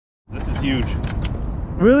huge.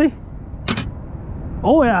 Really?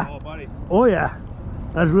 Oh yeah. Oh, buddy. Oh yeah.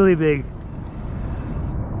 That's really big.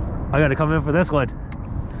 I gotta come in for this one.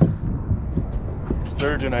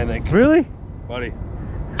 Sturgeon, I think. Really? Buddy.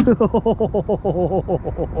 Look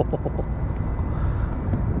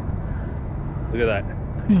at that.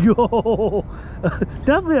 Yo,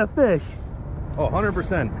 definitely a fish. Oh,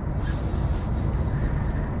 100%.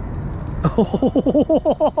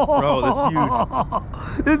 Bro, this is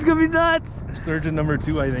huge. This is gonna be nuts. Sturgeon number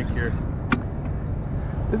 2, I think, here.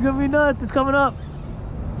 It's gonna be nuts. It's coming up.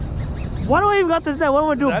 Why do I even got this net? What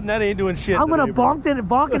am I doing? That net ain't doing shit. I'm gonna today, bro.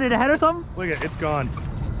 bonk it in the head or something? Look at it, it's gone.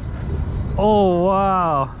 Oh,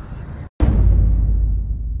 wow.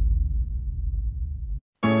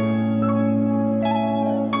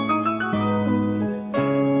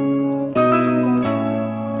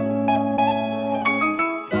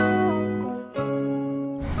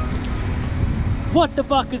 What the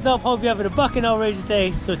fuck is up? Hope you're having a bucking outrageous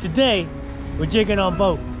day. So today, we're jigging on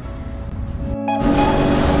boat.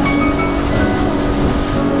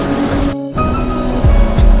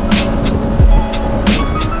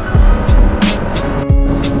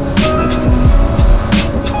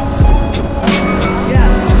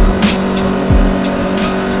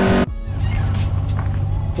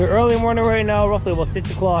 We're early morning right now, roughly about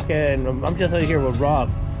 6 o'clock, and I'm just out here with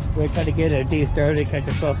Rob. We're trying to get a day started, catch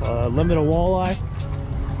ourselves a limit of walleye.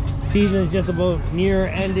 Season is just about near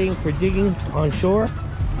ending for jigging on shore,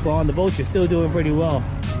 but on the boats you're still doing pretty well.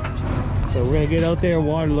 So we're gonna get out there.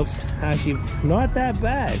 Water looks actually not that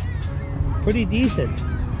bad, pretty decent.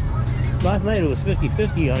 Last night it was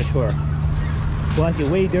 50-50 on shore. Well, actually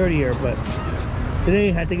way dirtier, but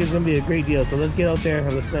today I think it's gonna be a great deal. So let's get out there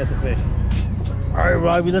and let's snap some fish. All right,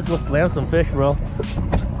 Robbie, let's go slam some fish, bro.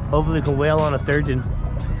 Hopefully we can whale on a sturgeon.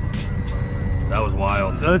 That was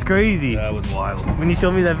wild. That was crazy. That was wild. When you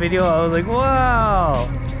showed me that video, I was like, wow.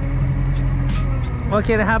 What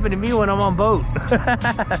can't happen to me when I'm on boat?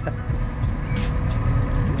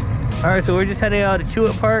 All right, so we're just heading out to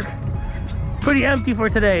Chewett Park. Pretty empty for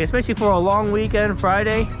today, especially for a long weekend,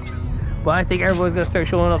 Friday. But I think everyone's gonna start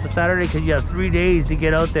showing up to Saturday because you have 3 days to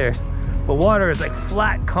get out there. But water is like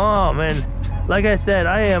flat calm, and like I said,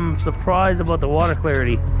 I am surprised about the water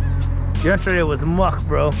clarity. Yesterday it was muck,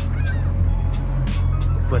 bro.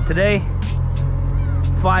 But today,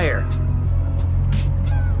 fire.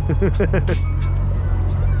 What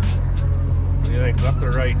do you think, left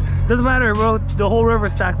or right? Doesn't matter, bro. The whole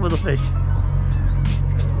river's stacked with the fish.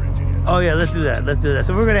 Oh yeah, let's do that. Let's do that.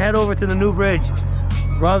 So we're gonna head over to the new bridge.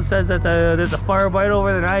 Rob says that there's a fire bite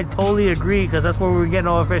over there, and I totally agree because that's where we were getting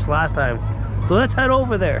all our fish last time. So let's head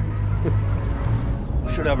over there.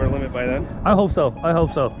 Should have our limit by then. I hope so. I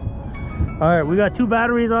hope so. All right, we got 2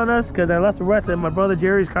 batteries on us because I left the rest in my brother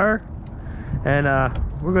Jerry's car, and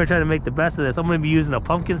we're gonna try to make the best of this. I'm gonna be using a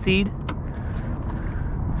pumpkin seed.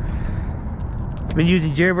 Been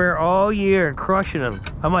using Jerry Bear all year and crushing them.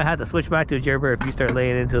 I might have to switch back to a Jerry Bear if you start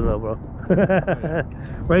laying into them, though, bro.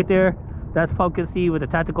 Right there, that's pumpkin seed with a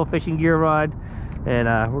tactical fishing gear rod,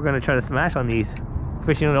 and we're gonna try to smash on these,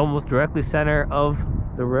 fishing almost directly center of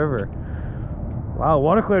the river. Wow,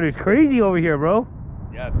 water clarity is crazy over here, bro.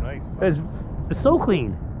 Yeah, it's nice. It's so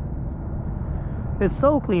clean. It's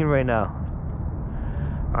so clean right now.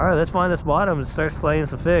 All right, let's find this bottom and start slaying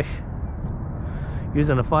some fish.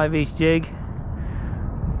 Using a 5/8 jig.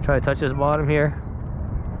 Try to touch this bottom here.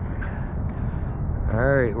 All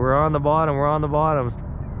right, we're on the bottom. We're on the bottom.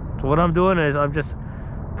 So what I'm doing is I'm just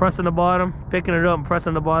pressing the bottom, picking it up, and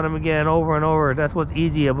pressing the bottom again over and over. That's what's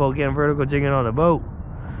easy about getting vertical jigging on the boat.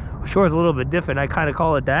 Sure, it's a little bit different. I kind of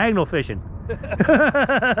call it diagonal fishing.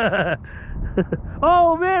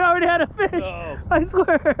 Oh man, I already had a fish. Oh. I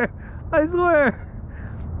swear. I swear.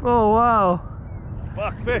 Oh wow.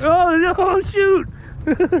 Fuck, fish. Oh shoot.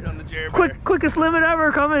 Right on the Jerry Bear. Quickest limit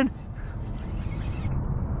ever coming.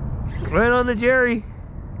 Right on the Jerry.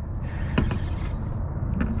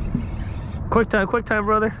 Quick time,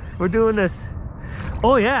 brother. We're doing this.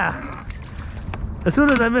 Oh yeah. As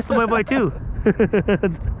soon as I missed my bite too.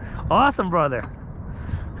 Awesome, brother.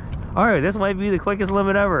 All right, this might be the quickest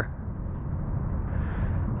limit ever.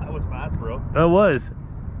 That was fast, bro. It was.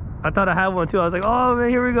 I thought I had one too. I was like, oh man,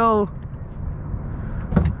 here we go.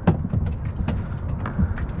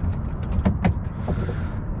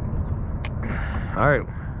 All right.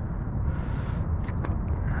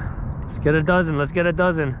 Let's get a dozen. Let's get a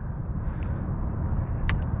dozen.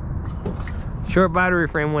 Short battery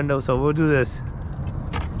frame window, so we'll do this.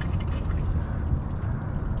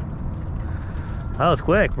 That was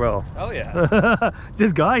quick, bro. Oh yeah.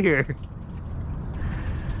 Just got here.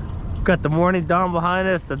 Got the morning dawn behind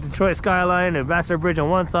us, the Detroit skyline, and Ambassador Bridge on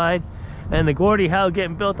one side, and the Gordie Howe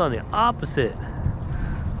getting built on the opposite.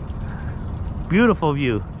 Beautiful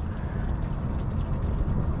view.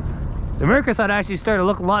 The America side actually started to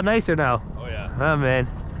look a lot nicer now. Oh yeah. Oh man.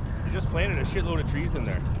 They just planted a shitload of trees in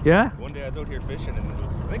there. Yeah? One day I was out here fishing and it was,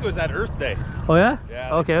 I think it was that Earth Day. Oh yeah?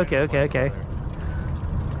 Yeah. Okay.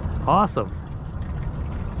 Awesome.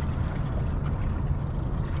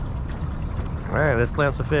 All right, let's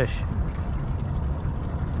slam some fish.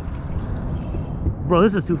 Bro,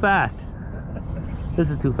 this is too fast. This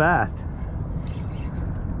is too fast.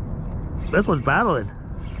 This one's battling.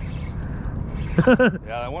 Yeah,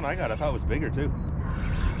 that one I got, I thought was bigger too.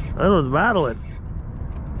 That one's battling.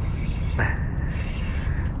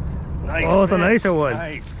 Nice. Oh, it's a fish. nicer one.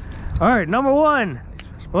 Nice. All right, number one.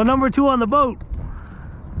 Well, number two on the boat.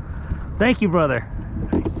 Thank you, brother.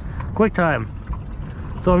 Nice. Quick time.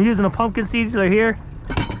 So I'm using a pumpkin seeder here.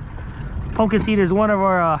 Pumpkin seed is one of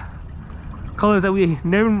our colors that we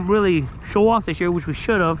never really show off this year, which we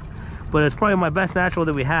should have, but it's probably my best natural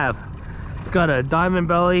that we have. It's got a diamond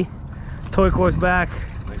belly, toy course back.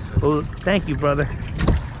 Nice. Oh, thank you, brother.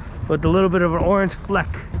 With a little bit of an orange fleck.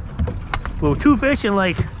 Well, two fish in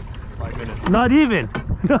like 5 minutes. not even.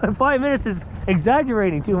 5 minutes is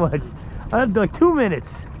exaggerating too much. I have like 2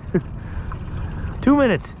 minutes. 2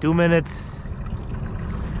 minutes. 2 minutes.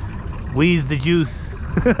 Wheeze the juice.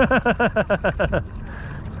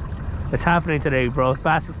 It's happening today, bro.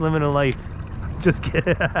 Fastest limit in life. Just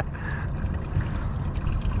kidding.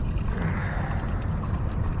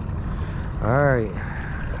 All right.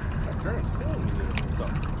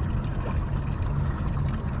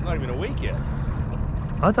 I'm not even awake yet.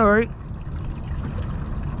 That's all right.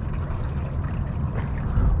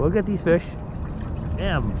 We'll get these fish.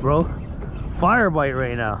 Damn, bro. Fire bite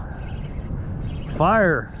right now.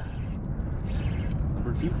 Fire.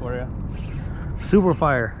 Number two for you. Super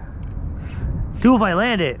fire. Two if I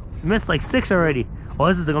land it. Missed like 6 already. Well,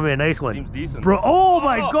 this is gonna be a nice one. Seems decent. Bro, oh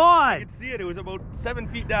my I god! could see it. It was about 7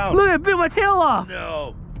 feet down. Look, it bit my tail off.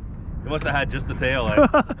 No. It must have had just the tail. Eh?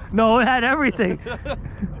 No, it had everything.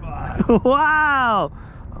 Wow.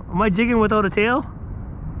 Am I jigging without a tail?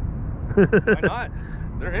 Why not?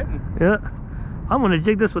 They're hitting. Yeah. I'm gonna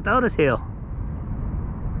jig this without a tail.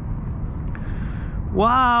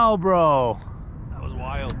 Wow, bro. That was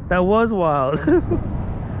wild. That was wild.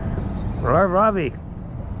 All right, Robbie.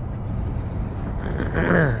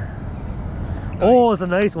 Oh, it's a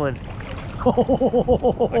nice one. I caught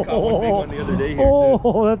one big one the other day here too.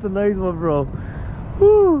 Oh, that's a nice one, bro.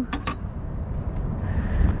 Woo.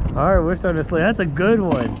 All right, we're starting to slay. That's a good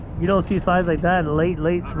one. You don't see size like that in late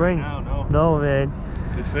spring. Right now, No, man.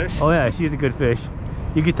 Good fish? Oh yeah, she's a good fish.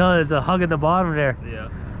 You can tell there's a hug at the bottom there, Yeah.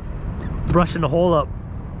 brushing the hole up.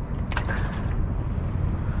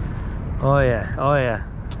 Oh yeah, oh yeah.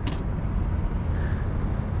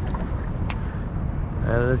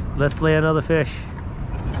 Let's lay another fish.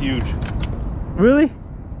 This is huge. Really?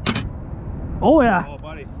 Oh yeah. Oh,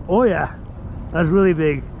 buddy. Oh yeah. That's really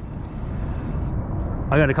big.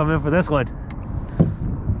 I gotta come in for this one.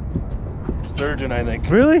 Sturgeon, I think.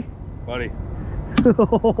 Really? Buddy. Look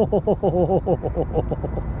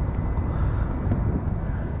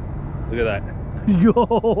Look at that.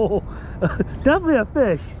 Yo, definitely a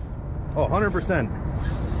fish. Oh, 100%.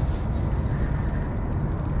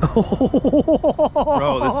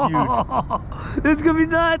 Bro, this is huge. This is gonna be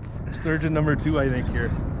nuts. Sturgeon number 2, I think,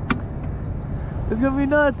 here. It's gonna be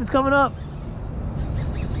nuts. It's coming up.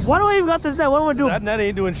 Why do I even got this net? What am I doing? That net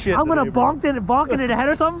ain't doing shit. I'm gonna today, bro. bonk it in the head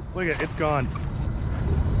or something. Look at it, it's gone.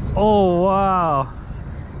 Oh wow.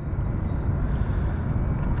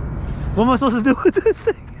 What am I supposed to do with this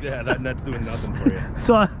thing? Yeah, that net's doing nothing for you.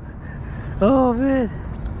 So, oh man.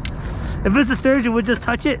 If it's a sturgeon, we'll just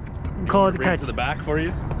touch it and call it a Bring it catch. to the back for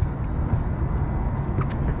you.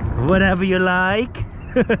 Whatever you like.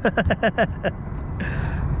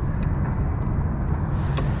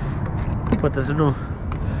 Put this in the...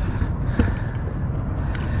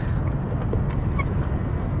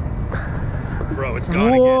 Bro, it's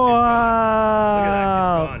gone again. It's gone. Look at that, it's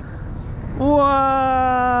gone.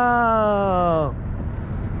 Wow!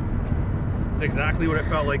 It's exactly what it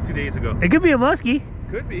felt like 2 days ago. It could be a muskie.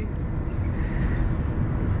 Could be.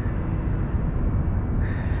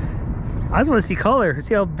 I just want to see color,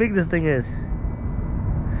 see how big this thing is.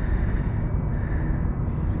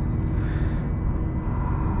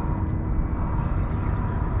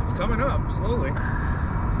 It's coming up slowly.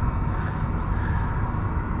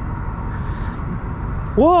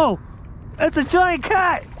 Whoa! It's a giant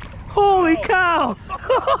cat! Holy cow!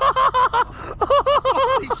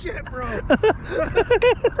 Holy shit, bro!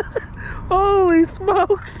 Holy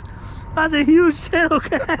smokes! That's a huge channel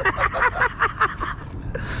cat!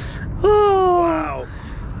 Oh, Wow.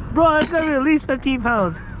 bro, that's gonna be at least 15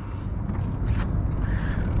 pounds.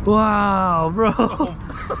 Wow, bro. Oh.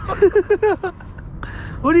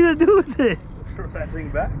 What are you gonna do with it? Throw that thing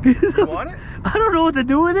back. You want it? I don't know what to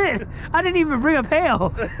do with it. I didn't even bring a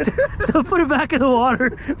pail to put it back in the water.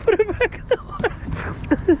 Put it back in the water.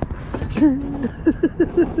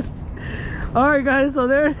 All right, guys. So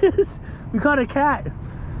there it is. We caught a cat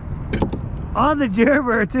on the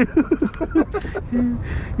jabber too.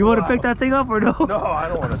 You want to pick that thing up or no? No, I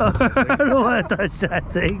don't want to. I don't want to touch that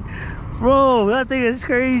thing, bro. That thing is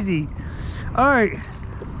crazy. All right,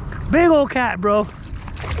 big old cat, bro.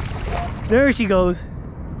 There she goes.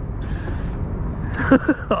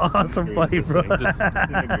 Awesome buddy, bro.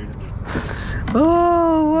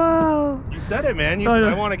 Oh, wow. You said it, man. You said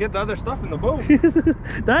I want to get the other stuff in the boat.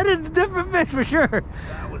 That is a different fish for sure.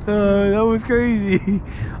 That was crazy.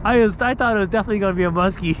 I thought it was definitely going to be a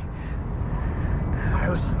muskie.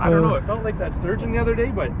 I don't know. It felt like that sturgeon the other day,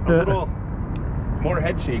 but a little more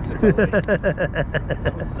head shakes. It felt like.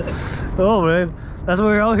 That was sick. Oh, man. That's what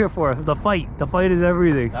we're out here for. The fight. The fight is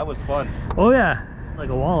everything. That was fun. Oh, yeah. Like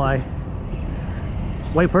a walleye.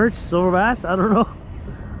 White perch, silver bass, I don't know.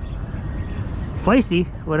 Feisty,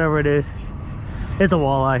 whatever it is. It's a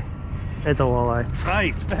walleye. It's a walleye.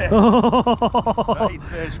 Nice fish. Oh, Nice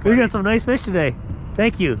fish, we buddy. got some nice fish today.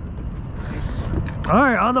 Thank you. All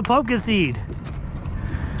right, on the pumpkin seed.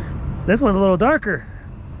 This one's a little darker.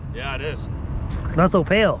 Yeah, it is. Not so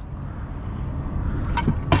pale.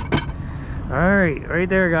 All right, right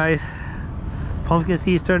there, guys. Pumpkin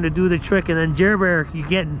seed's starting to do the trick, and then jerbear, you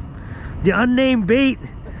getting the unnamed bait.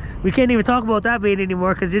 We can't even talk about that bait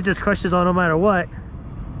anymore because it just crushes on no matter what.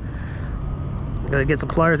 Gotta get some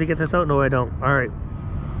pliers to get this out. No, I don't. All right,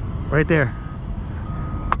 right there.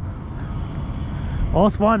 All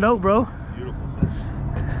spawned out, bro. Beautiful fish.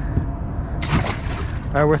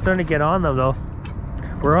 All right, we're starting to get on them though.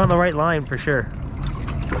 We're on the right line for sure.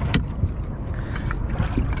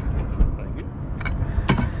 Thank you.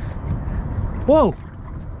 Whoa!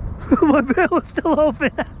 My bail was still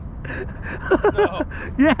open. No.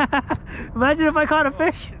 Yeah. Imagine if I caught a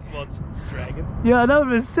fish. Well, it's dragging. Yeah, that would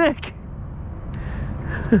have been sick.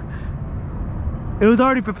 It was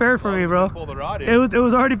already prepared for me, bro. Pull the rod in. It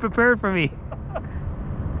was already prepared for me.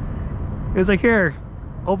 It was like, here,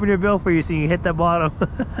 open your bill for you so you hit that bottom.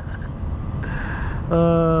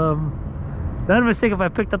 That'd have been sick if I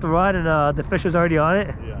picked up the rod and the fish was already on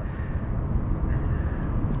it. Yeah.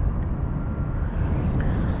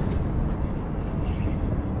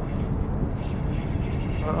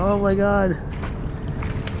 Oh my god.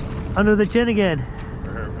 Under the chin again.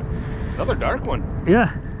 Perfect. Another dark one.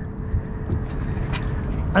 Yeah.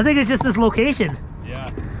 I think it's just this location. Yeah.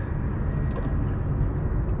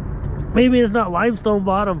 Maybe it's not limestone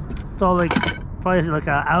bottom. It's all like, probably like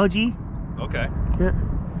algae. Okay. Yeah.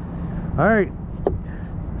 All right.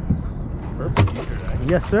 Perfect feature day.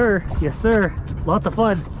 Yes, sir. Yes, sir. Lots of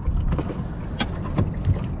fun.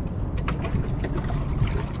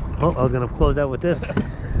 Oh, I was gonna close out with this.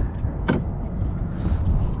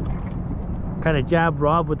 Kind of jab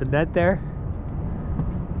Rob with the net there.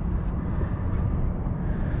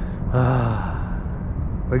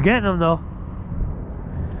 We're getting them though.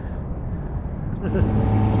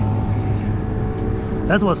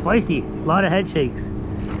 That's what's feisty. A lot of head shakes.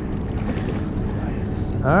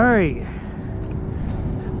 Nice. All right,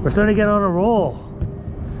 we're starting to get on a roll.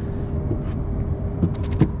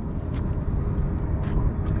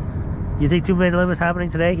 You think 2 minute limit's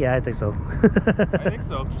happening today? Yeah, I think so. I think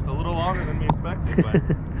so. Just a little longer than we expected, but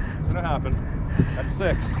it's gonna happen. That's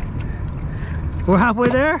 6. We're halfway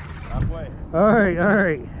there? Halfway. All right, all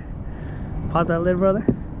right. Pop that lid, brother.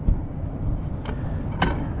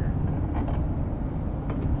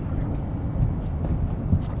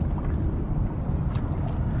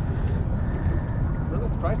 I'm really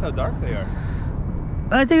surprised how dark they are.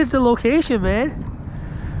 I think it's the location, man.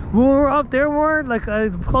 When we're up there more, like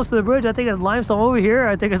close to the bridge, I think it's limestone. Over here,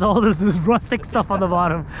 I think it's all this rustic stuff on the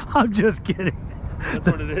bottom. I'm just kidding. That's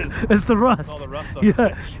what it is. It's the rust. It's all the rust on Yeah, the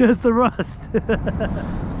fish. it's the rust.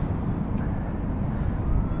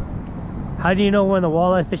 How do you know when the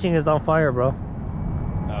walleye fishing is on fire, bro?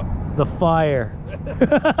 Oh. The fire.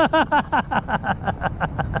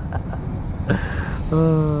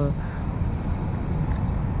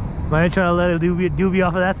 Am I trying to let a doobie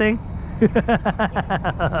off of that thing?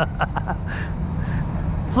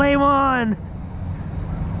 Flame on!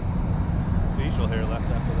 Facial hair left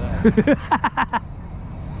after that.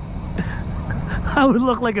 I would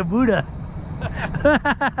look like a Buddha.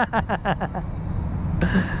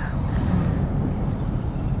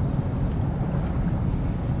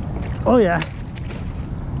 Oh yeah.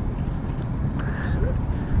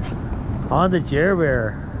 On the Jer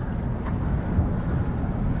Bear.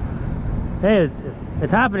 Hey,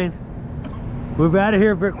 it's happening. We're out of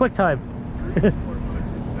here for quick time. 3, 4, 5, 6.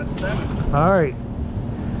 That's 7. All right.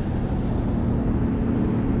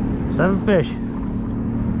 7 fish.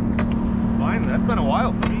 Fine, that's been a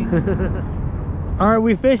while for me. All right,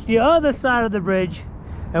 we fished the other side of the bridge,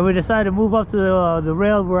 and we decided to move up to the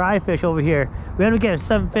rail where I fish over here. We ended up getting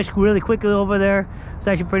 7 fish really quickly over there. It's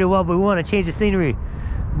actually pretty well, but we want to change the scenery.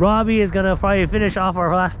 Robbie is gonna probably finish off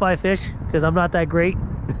our last 5 fish because I'm not that great.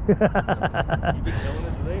 You've been killing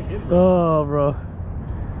it today, didn't you? Oh, bro.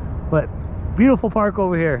 But beautiful park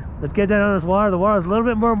over here. Let's get down on this water. The water is a little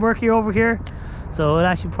bit more murky over here, so it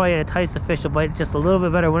actually probably entice the fish to bite just a little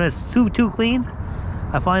bit better. When it's too clean,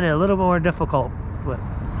 I find it a little bit more difficult. But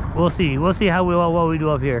we'll see. We'll see how what we do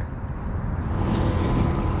up here.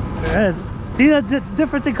 Yes. See that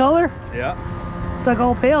difference in color? Yeah. It's like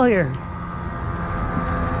all pale here.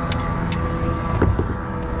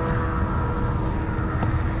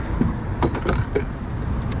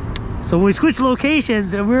 So when we switch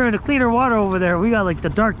locations and we're in the cleaner water over there, we got like the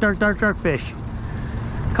dark fish.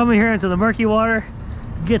 Coming here into the murky water,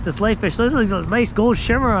 get this light fish. So this looks like a nice gold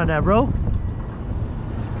shimmer on that, bro.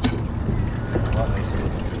 A lot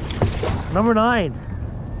nicer. Number 9.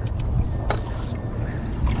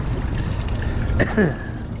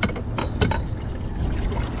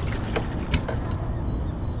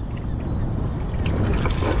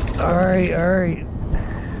 All right.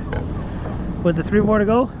 With the 3 more to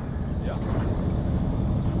go? Yeah.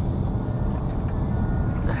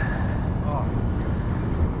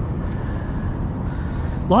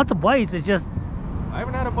 Lots of bites. It's just. I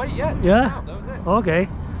haven't had a bite yet. Just Yeah. now. That was it. Okay.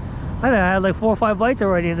 I think I had like 4 or 5 bites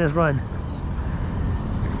already in this run.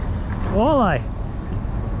 Walleye.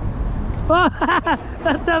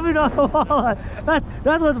 That's definitely not a walleye.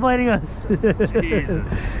 That's what's biting us. Jesus.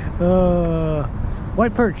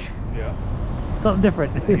 White perch. Yeah. Something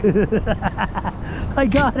different. I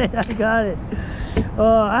got it.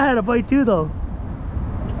 I had a bite too though.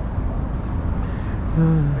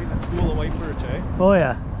 Right, a school of white perch, eh? Oh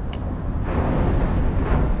yeah.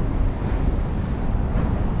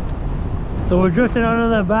 So we're drifting under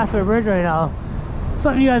the Ambassador Bridge right now.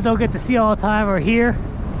 Something you guys don't get to see all the time or hear.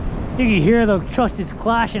 You can hear the truck just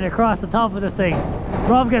clashing across the top of this thing.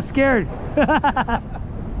 Rob gets scared. That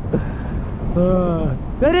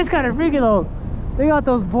is kind of freaky though. They got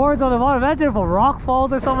those boards on the bottom. Imagine if a rock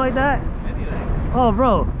falls or something like that. Anything. Oh,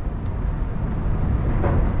 bro.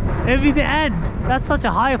 It'd be the end. That's such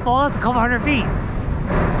a high fall. That's a couple 100 feet.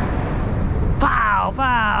 Pow,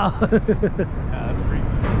 pow. Yeah, that's freaky.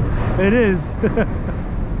 It is.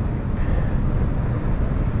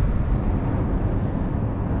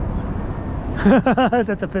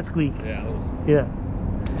 That's a pit squeak. Yeah, that was. Yeah.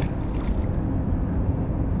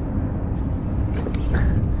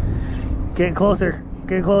 Getting closer.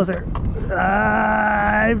 Getting closer.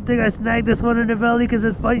 I think I snagged this one in the belly because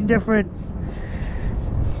it's fighting different.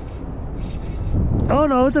 Oh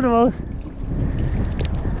no, it's in the mouth.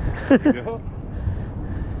 There you go.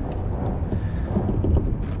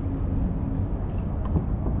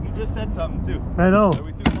 You just said something too. I know. Are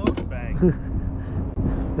we too close? Bang.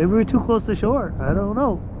 Maybe we're too close to shore. I don't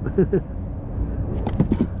know.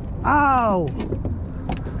 Ow!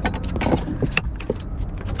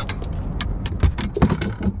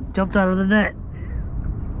 Jumped out of the net.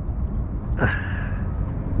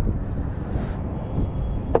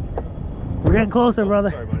 We're getting closer, brother.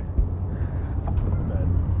 Sorry, buddy.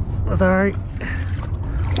 That's alright.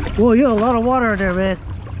 Whoa, you got a lot of water in there, man.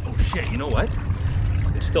 Oh shit, you know what?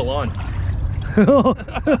 It's still on. Oh,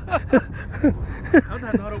 How'd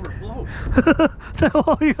that not overflow?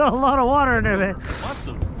 oh, you got a lot of water in there, man. Must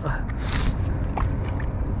have.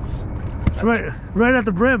 It's right at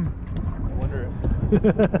the brim. I wonder if.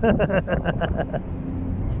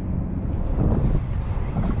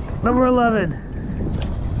 Number 11.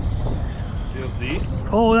 Feels these?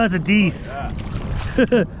 Oh, that's a Deese. Yeah.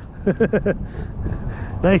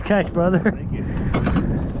 Nice catch, brother. Thank you.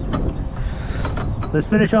 Let's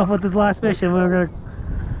finish off with this last fish and we're gonna...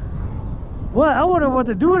 What? I wonder what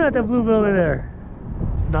they're doing at that blue building there.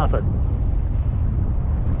 Nothing.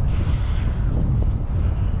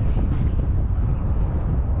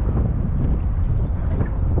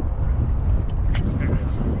 There it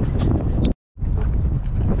is.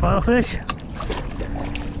 Final fish.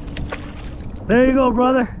 There you go,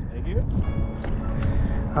 brother. Thank you.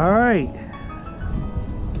 All right.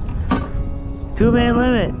 2-man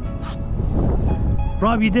limit.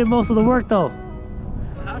 Rob, you did most of the work though.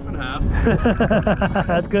 Half and half.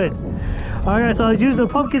 That's good. Alright, so I was using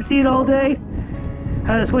pumpkin seed all day.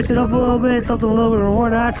 Had to switch it up a little bit, something a little bit more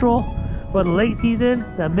natural. for the late season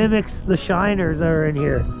that mimics the shiners that are in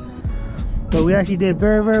here. But we actually did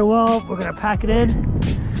very, very well. We're gonna pack it in.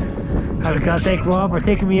 I gotta thank Rob for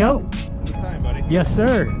taking me out. Good time, buddy. Yes,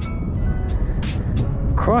 sir.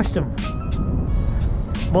 Crushed them.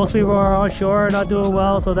 Most people are on shore, not doing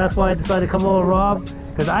well, so that's why I decided to come over, Rob,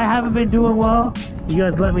 because I haven't been doing well. You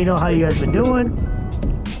guys let me know how you guys been doing.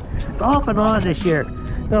 It's off and on this year.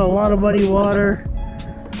 There's a lot of muddy water,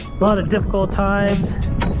 a lot of difficult times,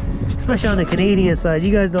 especially on the Canadian side.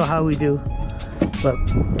 You guys know how we do. But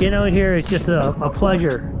getting out here is just a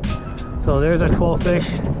pleasure. So there's our 12 fish.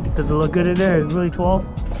 Does it look good in there? Is it really 12?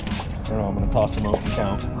 I don't know, I'm gonna toss them out and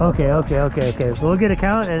count. Okay. So we'll get a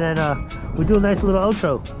count and then we'll do a nice little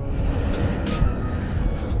outro.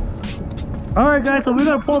 Alright guys, so we're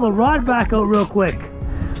gonna pull the rod back out real quick.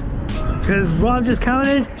 Because Rob just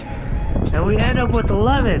counted and we end up with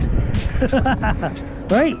 11.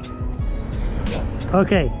 Right?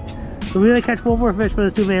 Okay. So we're gonna catch one more fish for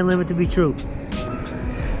this 2-man limit to be true.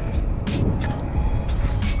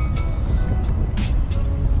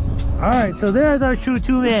 Alright, so there's our true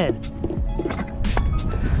 2-man.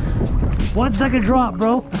 1 second drop,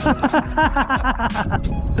 bro.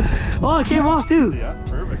 Oh, it came off too. Yeah,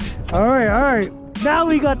 perfect. Alright. Now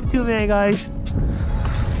we got the 2-man, guys.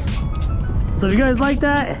 So if you guys like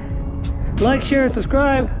that, like, share, and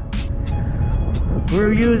subscribe.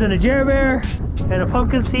 We're using a jerbear and a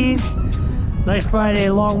pumpkin seed. Nice Friday,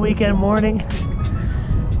 long weekend morning.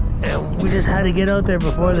 And we just had to get out there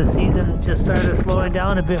before the season just started slowing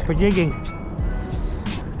down a bit for jigging.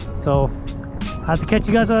 So, I have to catch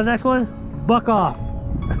you guys on the next one. Buck off.